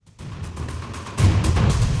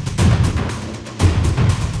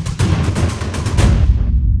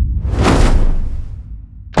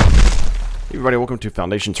everybody. Welcome to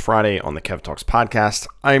Foundations Friday on the Kev Talks podcast.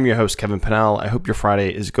 I am your host, Kevin Pennell. I hope your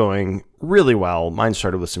Friday is going really well. Mine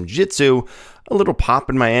started with some jiu-jitsu, a little pop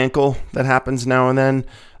in my ankle that happens now and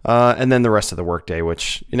then the rest of the workday,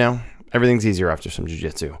 which, everything's easier after some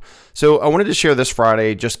jiu-jitsu. So I wanted to share this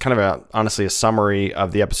Friday, just kind of honestly a summary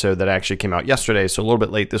of the episode that actually came out yesterday. So a little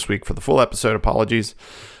bit late this week for the full episode. Apologies.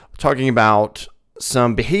 Talking about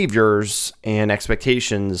some behaviors and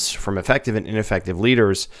expectations from effective and ineffective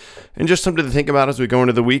leaders, and just something to think about as we go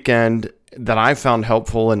into the weekend that I've found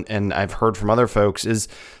helpful and I've heard from other folks is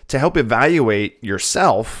to help evaluate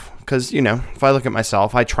yourself. Because, if I look at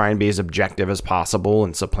myself, I try and be as objective as possible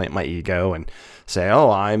and supplant my ego and say,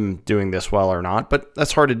 oh, I'm doing this well or not, but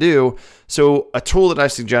that's hard to do. So a tool that I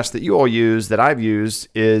suggest that you all use, that I've used,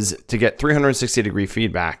 is to get 360-degree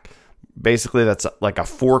feedback. Basically, that's like a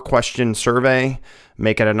 4-question survey.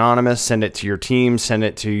 Make it anonymous, send it to your team, send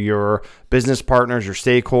it to your business partners, your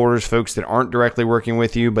stakeholders, folks that aren't directly working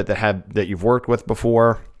with you, but that you've worked with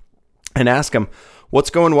before, and ask them, what's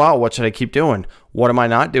going well? What should I keep doing? What am I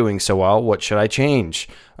not doing so well? What should I change?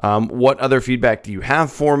 What other feedback do you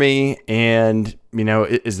have for me? And,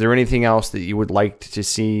 is there anything else that you would like to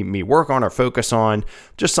see me work on or focus on?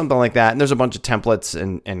 Just something like that. And there's a bunch of templates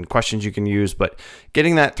and questions you can use, but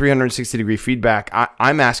getting that 360-degree feedback,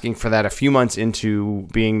 I'm asking for that a few months into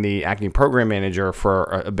being the acting program manager for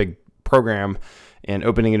a big program and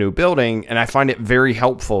opening a new building. And I find it very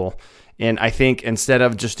helpful. And I think instead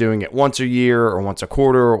of just doing it once a year or once a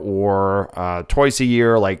quarter or twice a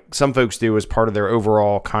year, like some folks do as part of their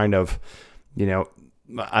overall kind of,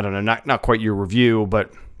 I don't know, not quite your review,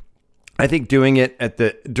 but I think doing it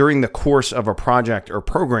during the course of a project or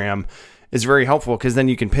program is very helpful, because then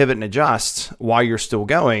you can pivot and adjust while you're still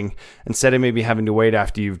going instead of maybe having to wait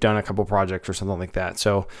after you've done a couple projects or something like that.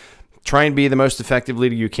 So try and be the most effective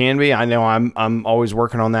leader you can be. I know I'm always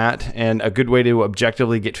working on that. And a good way to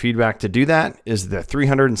objectively get feedback to do that is the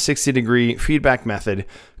 360-degree feedback method.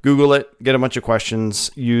 Google it, get a bunch of questions,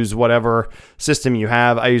 use whatever system you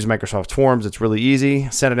have. I use Microsoft Forms. It's really easy.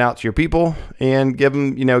 Send it out to your people and give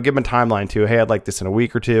them a timeline to, hey, I'd like this in a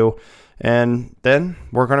week or two. And then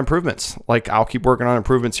work on improvements. Like I'll keep working on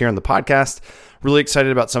improvements here in the podcast. Really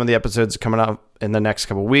excited about some of the episodes coming up in the next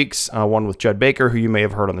couple of weeks. One with Judd Baker, who you may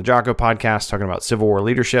have heard on the Jocko podcast, talking about Civil War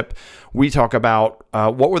leadership. We talk about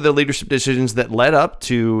what were the leadership decisions that led up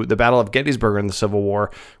to the Battle of Gettysburg in the Civil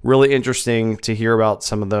War. Really interesting to hear about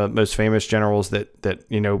some of the most famous generals that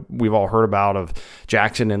we've all heard about, of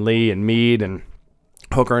Jackson and Lee and Meade and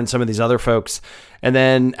Hooker and some of these other folks. And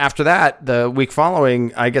then after that, the week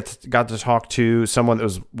following, I got to talk to someone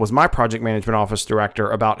that was my project management office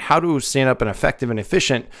director about how to stand up an effective and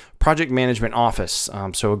efficient project management office.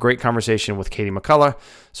 So a great conversation with Katie McCullough.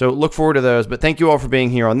 So look forward to those. But thank you all for being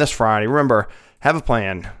here on this Friday. Remember, have a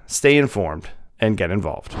plan, stay informed, and get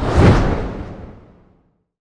involved.